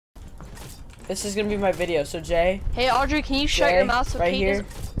This is gonna be my video. So Jay. Hey Audrey, can you shut your mouth so right Kate here.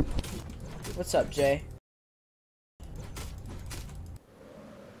 What's up, Jay?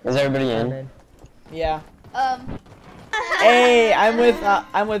 Is everybody in? Yeah. Hey, I'm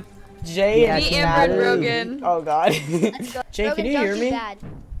with Jay and Me, Amber, and Brogan. Oh God. Jay, Brogan, can you hear me? bad.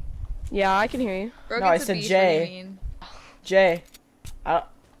 Yeah, I can hear you. No, I said Jay. Jay.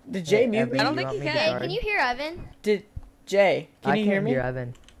 Did Jay mute me? I don't think he can. Jay, can you hear Evan? Jay, can you hear me? I can't hear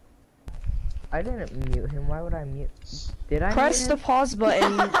Evan. I didn't mute him. Why would I mute? Did I Press mute the him? pause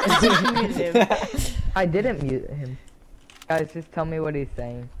button and mute him. I didn't mute him. Guys, just tell me what he's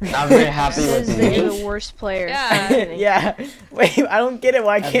saying. I'm very happy with Says that you. you're the worst player. Yeah. Yeah. Wait, I don't get it.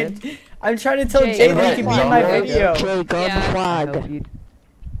 Why can't? I'm trying to tell Jay, Jay that Jay, he can be in my video. Okay, guard the flag.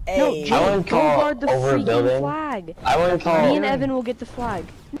 Hey. Jay, I wouldn't go call guard the over a freaking building. flag. I wouldn't call. Me and Evan will get the flag.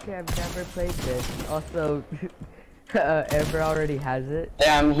 Okay, I've never played this. Also, Amber already has it.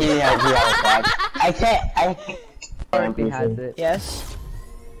 Damn, he has a flag. I can't. Already has it. Yes.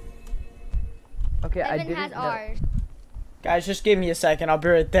 Okay, I Evan didn't has know. ours. Guys, just give me a second. I'll be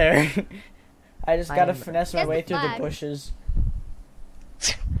right there. I just gotta finesse my He has way the through the flag. bushes.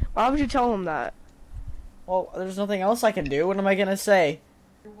 Why would you tell him that? Well, there's nothing else I can do. What am I gonna say?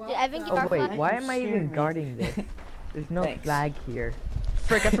 Did Evan give Oh our wait, flag? why am I even Scared me. guarding this? There's no Thanks. flag here.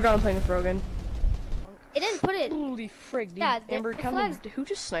 Frick, I forgot I'm playing with Brogan. It didn't put it. Holy frick, dude. Yeah, Amber, the come flags- in. Who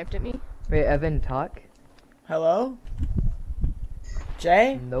just sniped at me? Wait, Evan, talk? Hello?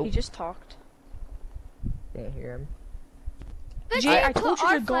 Jay? Nope. He just talked. Didn't hear him. But Jay, you I put told you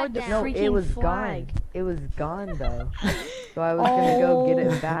our to guard flag the down. No, freaking it was flag. gone. It was gone though. So I was gonna go get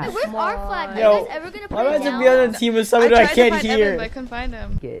it back. Wait, where's our flag? Are Yo, you guys ever gonna put Why do I it have to down? be on a team with somebody I can't hear? I couldn't find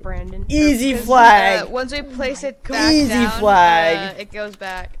him. Get- Brandon. Easy flag! Once we place it back Easy down, flag. it goes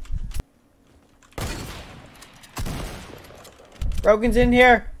back. Brogan's in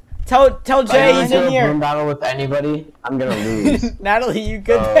here. Tell Jay If I he's do in a here. boom battle with anybody, I'm gonna lose. Natalie, you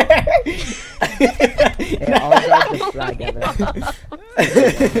good Oh. there? Hey, I'll guard the flag,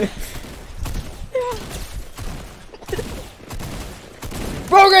 Evan.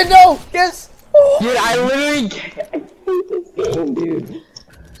 Brogan, no! Yes! Dude, I literally can't hate this game, dude.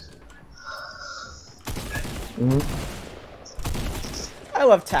 I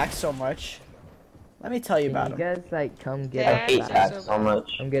love Tax so much. Let me tell you Can about you him. guys like come I get Yeah, hate the flag? that so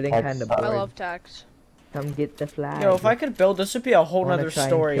much. I'm getting That kind of sucks. I bored. love tax. Come get the flag. Yo, if I could build, this would be a whole I wanna nother try and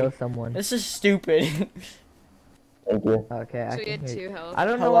story. kill someone. This is stupid. Thank you. Okay, I So we can had hear. 2 health. I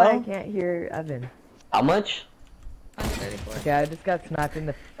don't know why I Hello? can't hear Evan. How much? 134. Okay, I just got snapped in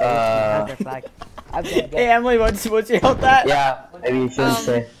the face. Uh. With the flag. I'm gonna Hey Emily, what's your health at? Yeah, maybe you should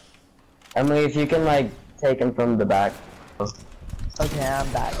say. Emily, if you can like take him from the back. Okay,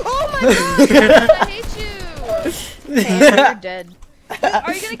 I'm back. Oh my god! I hate you! Amber, you're dead.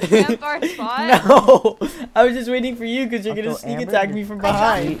 Are you gonna camp our spot? No, I was just waiting for you because you're gonna Also, sneak Amber attack just me from I shot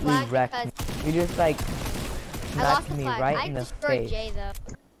behind. you. Completely Flag wrecked me. You just like I lost smacked the me flag. right I in the destroyed face. Jay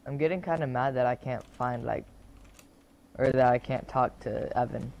though. I'm getting kind of mad that I can't find like, or that I can't talk to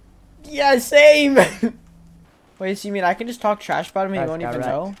Evan. Yeah, same. Wait, so you mean I can just talk trash about him and you Guys won't got even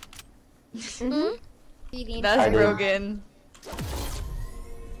wrecked. know? Beating. That's I did. Brogan.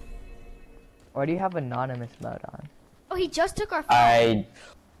 Or do you have anonymous mode on? Oh, he just took our flag.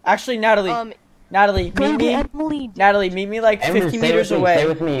 Actually, Natalie, Natalie, go meet get me. Emily. Natalie, meet me like Amber, 50 stay meters with me, away. Stay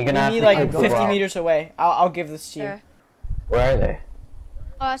with me. You're gonna Meet have me to like go 50 out. meters away. I'll give this to you. Sure. Where are they?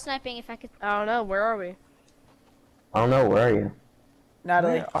 Oh, I was sniping if I could. I don't know. Where are we? I don't know. Where are you?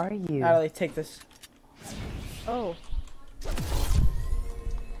 Natalie, Where are you? Natalie, take this. Oh.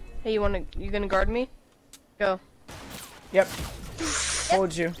 Hey, you gonna guard me? Go. Yep.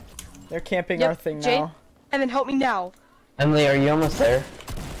 Told you. They're camping Yep, our thing Jay- now. Evan, help me now. Emily, are you almost there?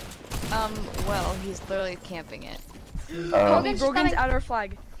 Well, he's literally camping it. Brogan's Brogan's coming. out of our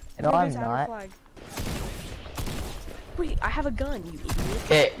flag. No, Brogan's I'm out of our not. flag. Wait, I have a gun, you idiot.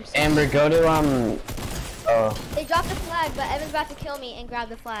 Okay, Amber, go to Oh, They dropped the flag, but Evan's about to kill me and grab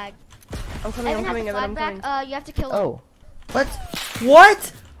the flag. I'm coming, Evan I'm coming, has the Evan, flag I'm back. coming. You have to kill him. Oh, What?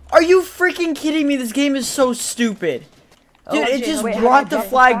 What? Are you freaking kidding me? This game is so stupid. Dude, Oh, it Jay, just wait, how brought did I the get the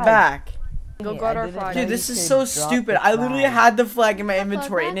flag flag? back. Go yeah, guard I our didn't flag. know Dude, you this is could so drop stupid. the I literally flag. had the flag in my Drop the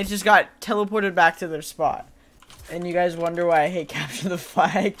inventory and flag? it just got teleported back to their spot. And you guys wonder why I hate capture the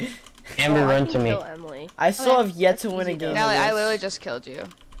flag. Amber, Oh, I run can to me. kill Emily. I still Okay, have yet to that's win a easy game. though. Natalie, of I this. literally just killed you.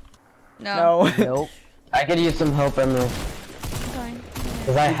 No. No. nope. I could use some help, Emily.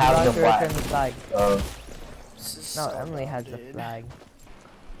 Because I have the Roger, return flag. the flag. So, No, Emily has the flag.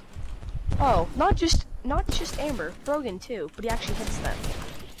 Oh, not just Amber, Brogan too, but he actually hits them.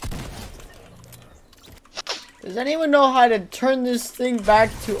 Does anyone know how to turn this thing back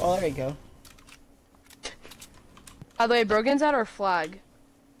to? Oh, there you go. By the way, Brogan's at our flag.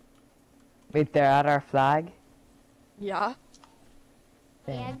 Wait, they're at our flag? Yeah.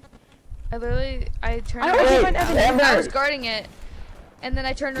 Dang. I turned I around. don't even have I was guarding it, and then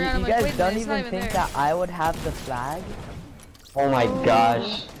I turned around. I'm You like, guys wait a don't minute, it's not even even think there. that I would have the flag? Oh my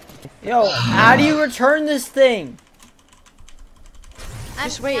gosh. Yo, how do you return this thing?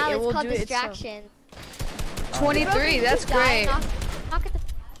 Just wait, Now it it's will called do it itself. distraction. 23. That's Die, great. knock at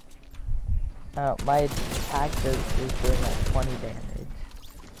the My attack is doing like 20 damage.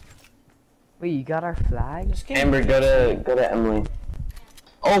 Wait, you got our flag? This game. Amber, go to Emily.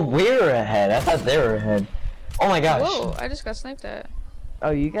 Oh, we're ahead. I thought they were ahead. Oh my gosh. Whoa! I just got sniped at. Oh,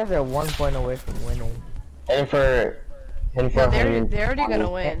 you guys are 1 point away from winning. And for No, they're already gonna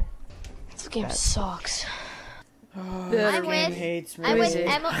win. This game That- sucks. Oh, The this I'm game with- hates me. I'm with it?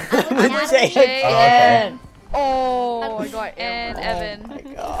 Emma. I'm with Natalie. Jay Oh, again. Oh, I got And Oh Evan. my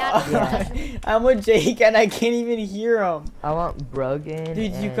god. Yeah. I'm with Jake and I can't even hear him. I want Brogan. Dude,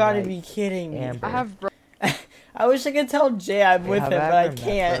 you and, gotta like, be kidding me. Amber. I have I wish I could tell Jay I'm with have him, I but I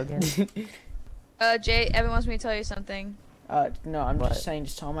ever met can't. Jay, Evan wants me to tell you something. No, I'm What? just saying,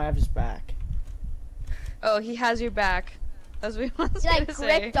 just tell him I have his back. Oh, he has your back. That's what he wants He me like to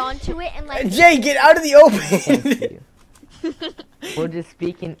say. gripped onto it and like. Jay, get out of the Thank open! you. We'll just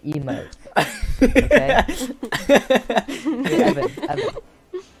speak in emotes. Hey, Evan.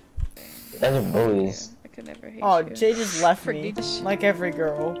 Those are bullies. I could never hate Oh, you. Jay just left me, Forget- like every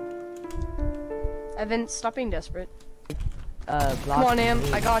girl. Evan, stop being desperate. Block Come on, Am.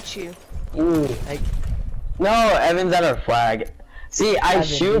 me. I got you. Ooh. Like, No, Evan's at our flag. See, I Evan,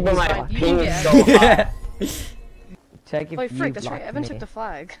 shoot, you but my fine. You ping can is get so high. check if Wait, you frick, that's right. blocked Evan me. took the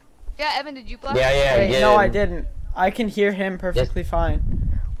flag. Yeah, Evan, did you block? Yeah, yeah, Wait, get no, him. I didn't. I can hear him perfectly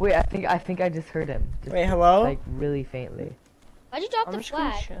fine. Wait, I think I just heard him. Just, Wait, hello? like really faintly. Why'd you drop I'm the just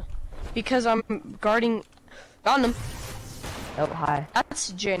gonna flag? show. Because I'm guarding. Got him. Oh, hi.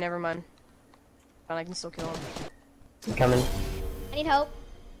 That's Jay. Never mind. And I can still kill him. I'm coming. I need help.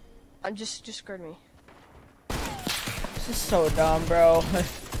 Just guard me. This is so dumb, bro.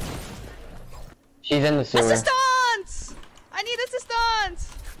 She's in the sewer. Assistance! I need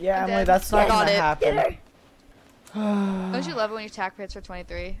assistance! Yeah, I'm Emily, dead. that's not Got gonna it. happen. Don't you love it when your attack hits for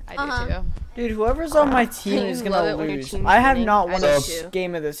 23? I Uh-huh. do too. Dude, whoever's on my team You is love gonna it when your lose. team's I have winning. not I won do a too.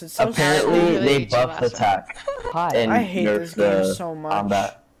 game of this. It's so Apparently, stupid. they you buffed last attack. Hi. And I hate this nerfed game the so much.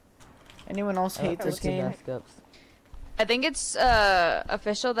 combat. Anyone else hate Oh, this what's the game? best ups? I think it's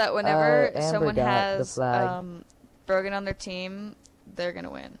official that whenever Amber someone got the has flag. Brogan on their team, they're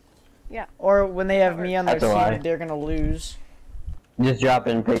gonna win. Or when they have me on their That's a lie. team, they're gonna lose. Just drop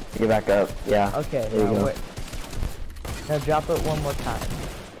it and pick it back up. Yeah. Okay, There you now go. wait. Now drop it one more time.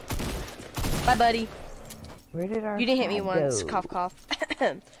 Bye, buddy. Where did our You didn't hit me flag once. go? Cough, cough.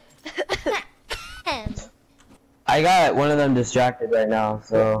 I got one of them distracted right now,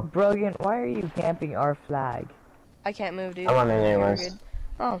 so Brogan, why are you camping our flag? I can't move, dude. I'm on it You're anyways. good.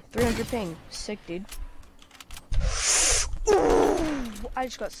 Oh, 300 ping. Sick, dude. I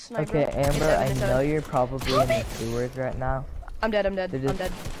just got sniped. Okay, bro. Amber, I It's know Evan. you're probably in the sewers right now. I'm dead, I'm dead, They're I'm just-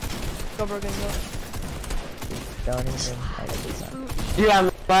 dead. Go, Brogan, go. Don't even like dude,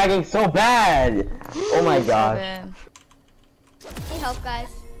 I'm lagging so bad. Oh my gosh. Evan. Need help, guys.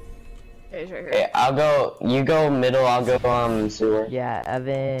 Okay, he's right here. Okay, I'll go. You go middle. I'll go sewer. Yeah,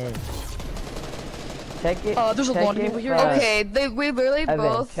 Evan. Check it. There's a check lot of people if, here. Okay, we literally Evan,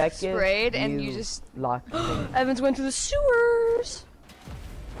 both check if sprayed and you just... locked me. Evan's went through the sewers.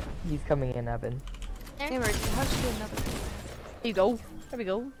 He's coming in, Evan. Amber, how'd you get another? There you go. There we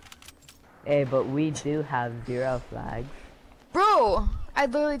go. Hey, but we do have 0 flags. Bro! I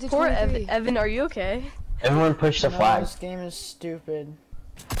literally did Poor 23. Evan. Evan, are you okay? Everyone push the No, flag. this game is stupid.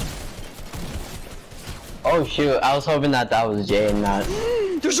 Oh shoot! I was hoping that was Jay and not.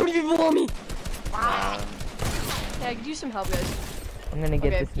 There's so many people on me. Yeah, I could use some help, guys. I'm gonna get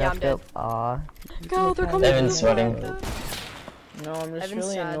Okay, this yeah, I'm messed up. Aw. Go, they're coming. Evan's sweating. No, I'm just Evan's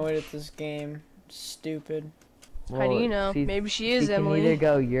really sad. annoyed at this game. Stupid. How do you know? she's- Maybe she She is, can Emily. either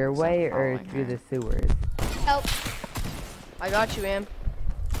go your way or following through her. the sewers. Help. I got you, Am.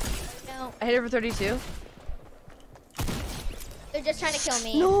 No. I hit her for 32. They're just trying to kill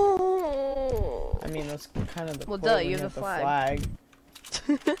me. No. I mean, that's kind of the Well, point duh, when you you have have the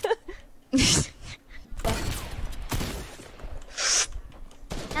the flag.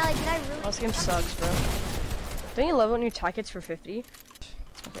 Natalie, did I ruin This game sucks, bro. Don't you love it when your attack hits for 50?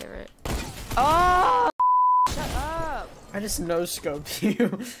 It's my favorite. Oh! Shut up! I just no-scoped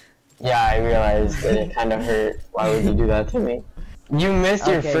you. Yeah, I realized it kind of hurt. Why would you do that to me? You missed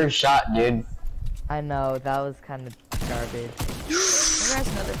your Okay. first shot, dude. I know, that was kind of garbage. Who has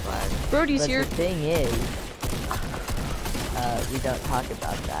another flag? Brody's But here. the thing is, we don't talk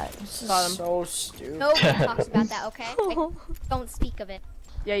about that. This Got is him. so stupid. Nobody talks about that, okay? Like, don't speak of it.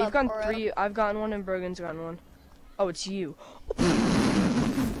 Yeah, you've gotten Or- 3. I've gotten 1 and Brogan's gotten 1. Oh, it's you.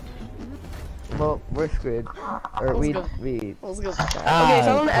 Well, we're screwed. Or Let's we go. we. Let's go. Ah, Okay, if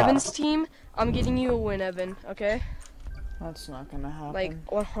I'm on crap. Evan's team, I'm getting you a win, Evan. Okay, That's not gonna happen. like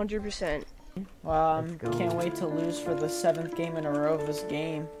 100%. well, Let's go. can't wait to lose for the 7th game in a row of this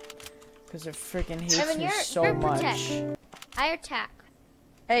game. Because it freaking hates Evan, me you're so much. protect. I attack.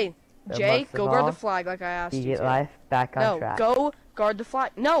 Hey, But Jay, most of go guard all, the flag like I asked You you get to. life back on No, track. go guard the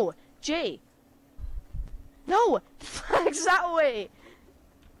flag. No, Jay. No, flag's that way.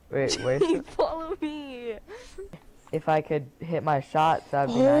 Wait, where's Jay, the, follow me. if I could hit my shots,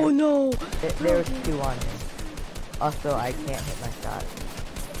 that'd be Oh nice. no. There was 2 on me. Also, I can't hit my shot.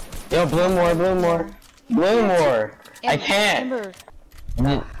 Yo, blue more. I can't. Amber,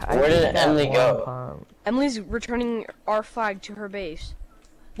 Where did Emily go? Emily's returning our flag to her base.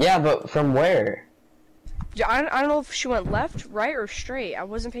 Yeah, but from where? I don't know if she went left, right, or straight. I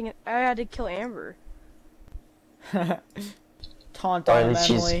wasn't paying. I had to kill Amber. Taunt Or on at him, least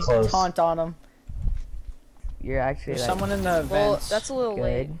she's Emily. close. Taunt on him. You're actually There's like, someone in the Well, vents. that's a little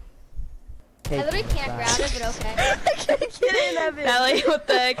late. good. I literally Taking can't the grab it, but okay. Get in, Evan. Natalie, what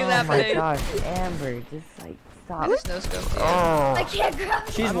the heck is Oh my happening? gosh, Amber, just like stop. There's no scope. I Oh. can't grab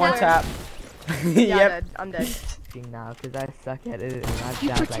it. She's I'm one dead. tap. Yeah, Yep. I'm dead. Now, because I suck at it and I've You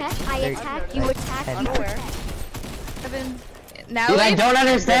got protect, like I 30 attack, you like, attack, 10 you I'm aware. protect. Evan, Dude, Natalie? I don't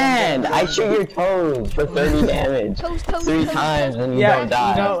understand. I shoot your toes for 30 damage. Toes, toes, 3 toes, times toes. and you Yeah, don't die.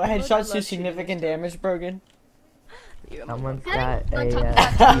 you know, I headshots love do shooting. significant damage, Brogan. Someone's Hey, got don't talk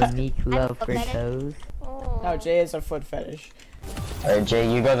a about unique love for pathetic. toes. Oh. No, Jay has a foot fetish. Alright,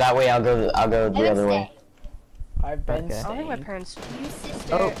 Jay, you go that way. I'll go the Evan, other way. stay. I've been Okay. I don't think my staying. parents. You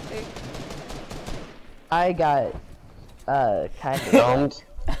sister. Oh. I got kind of Domed.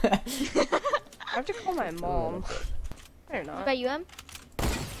 I have to call my mom. I don't What know. about you, Em?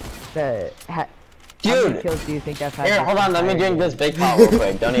 the how many Dude, kills do you think I've had? here, this hold on. Let me entire drink game? this big pot real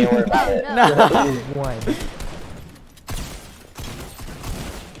quick. Don't even worry about it. No. One.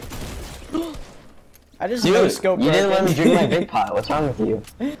 I just no Dude, scope. you didn't let me drink my Brogan. big pot. What's wrong with you?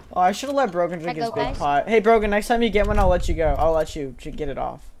 Oh, I should have let Brogan drink Can I his go, big guys? pot. Hey, Brogan, next time you get one, I'll let you go. I'll let you get it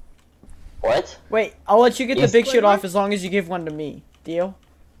off. What? Wait, I'll let you get the Yes. big shield off as long as you give one to me. Deal?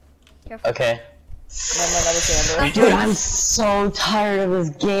 Okay. No, that was Amber. Dude, I'm so tired of this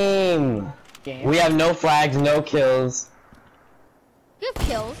game. Game. We have no flags, no kills. You have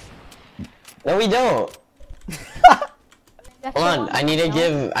kills. No, we don't. That's Hold on. the one. I need to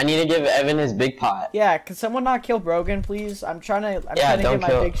No. give Evan his big pot. Yeah, can someone not kill Brogan, please? I'm trying to Yeah, get don't my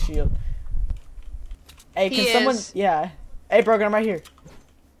kill. big shield. Hey, can He someone? is. Yeah. Hey, Brogan, I'm right here.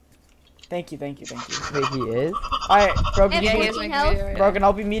 Thank you. Wait, he is? Alright, Brogan, Yeah, you he can- is making health. a video right now. Brogan,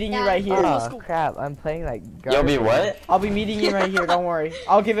 I'll be meeting you Yeah. right here. Oh crap! I'm playing like. You'll be garbage. what? I'll be meeting you right here. Don't worry.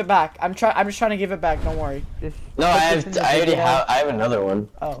 I'll give it back. I'm just trying to give it back. Don't worry. Just No, put this in the I already video. I have another one.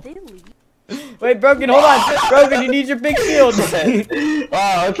 Oh. They leave. Wait, Brogan, hold on. Brogan, you need your big shield.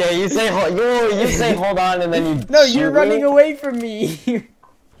 Oh, okay. You say you say hold on, and then you. No, shoot you're me? running away from me.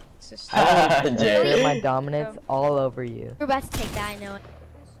 It's just- Jay. Share my dominance all over you. We're about to take that, I know it.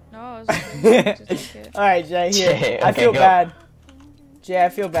 No, I was just take it. Alright, Jay, here. Jay, I okay, feel go. bad. Jay, I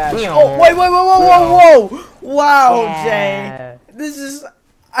feel bad. Meow. Oh, wait, whoa. Wow, Yeah. Jay. This is...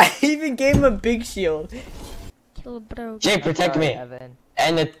 I even gave him a big shield. Kill bro. Jay, protect Sorry, me. Evan.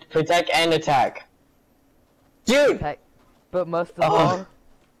 And protect and attack. Dude. Protect- But most of Oh. all,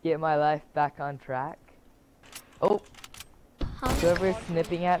 get my life back on track. Oh, whoever's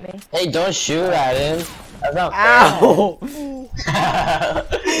snipping at me. Hey, don't shoot at him. That's not fair. Ow.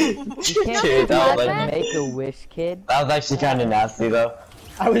 You can't Dude, that was, Flag? make a wish, kid. that was actually kind of nasty, though.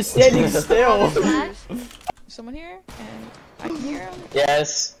 I was standing still. There's someone here, and I can hear him,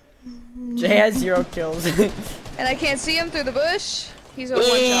 Yes. Jay has 0 kills. and I can't see him through the bush. He's a one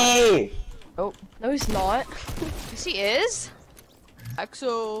shot. Yay! No, he's not. Yes, he is.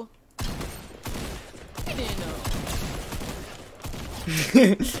 Axel. I didn't know.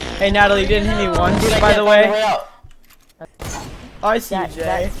 Hey, Natalie, you didn't hit me once, Dude, I by can't the find way. out. Oh, I see you, That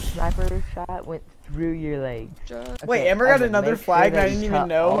Jay. sniper shot went through your leg. Just- Wait, Okay, Amber got Evan, another make sure flag that I you didn't even cut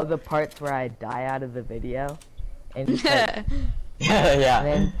know. all the parts where I die out of the video, and just like,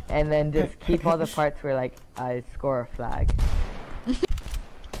 Yeah. and then just keep all the parts where like I score a flag.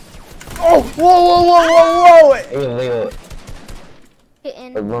 Oh, whoa. Leave it.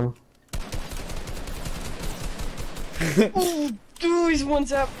 Hitting. Good one. Ooh, he's one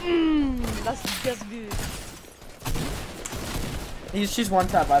tap. That's good. She's one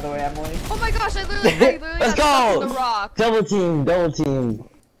tap, by the way, Emily. Oh my gosh, I literally Let's got stuck go! in the rock. Double team, double team.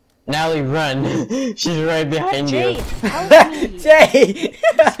 Natalie, run. She's right behind Jay, you. help me. Jay!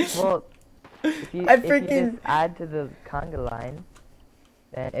 Well, if you just add to the conga line,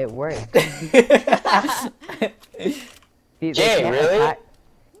 then it works. See, Jay, really?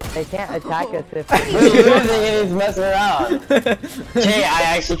 They can't attack us if We're losing and he's messing around. Jay, I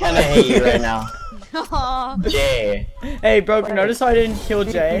actually kind of hate you right now. Jay. Hey, Brogan, notice how I didn't kill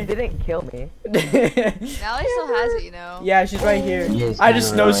You Jay? didn't kill me. Natalie still has it, you know. Yeah, she's right here. Yes, I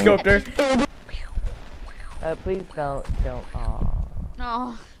just really. no-scoped her. Please don't. Aw.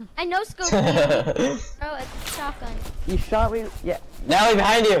 Oh. I know scope you. Bro, it's a shotgun. You shot me. Yeah. Natalie,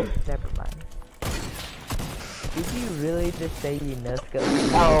 behind you. Never mind. Did you really just say you no scope?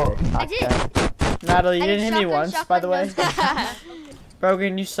 Oh. I did. Natalie, you I didn't hit me shotgun, once, shotgun, by the no way. scope.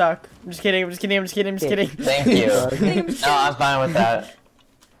 Brogan, you suck. I'm just kidding, I'm just kidding, I'm just kidding, I'm just kidding. Thank you. No, I'm fine with that.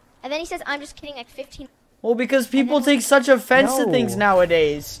 And then he says, I'm just kidding, like 15. Well, because people take such offense to things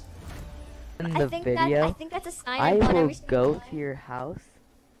nowadays. In I the think video, that's a sign I of one will every single go time. to your house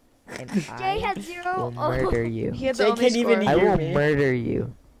and Jay I had will 0. murder you. He had the Jay only can't even score. I hear will me. murder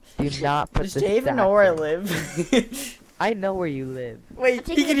you. Do not put Does the Jay even stats know where I in. live? I know where you live. Wait, I'm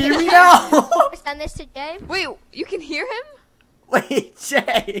he taking can a hear me picture. now! Send this to Jay. Wait, you can hear him? Wait,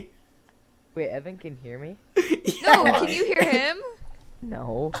 Jay! Wait, Evan can hear me? No, can you hear him?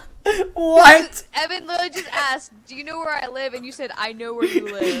 No. What? Evan literally just asked, do you know where I live? And you said, I know where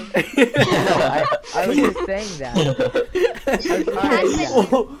you live. I was just saying that. I was just saying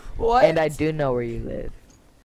that. What? And I do know where you live.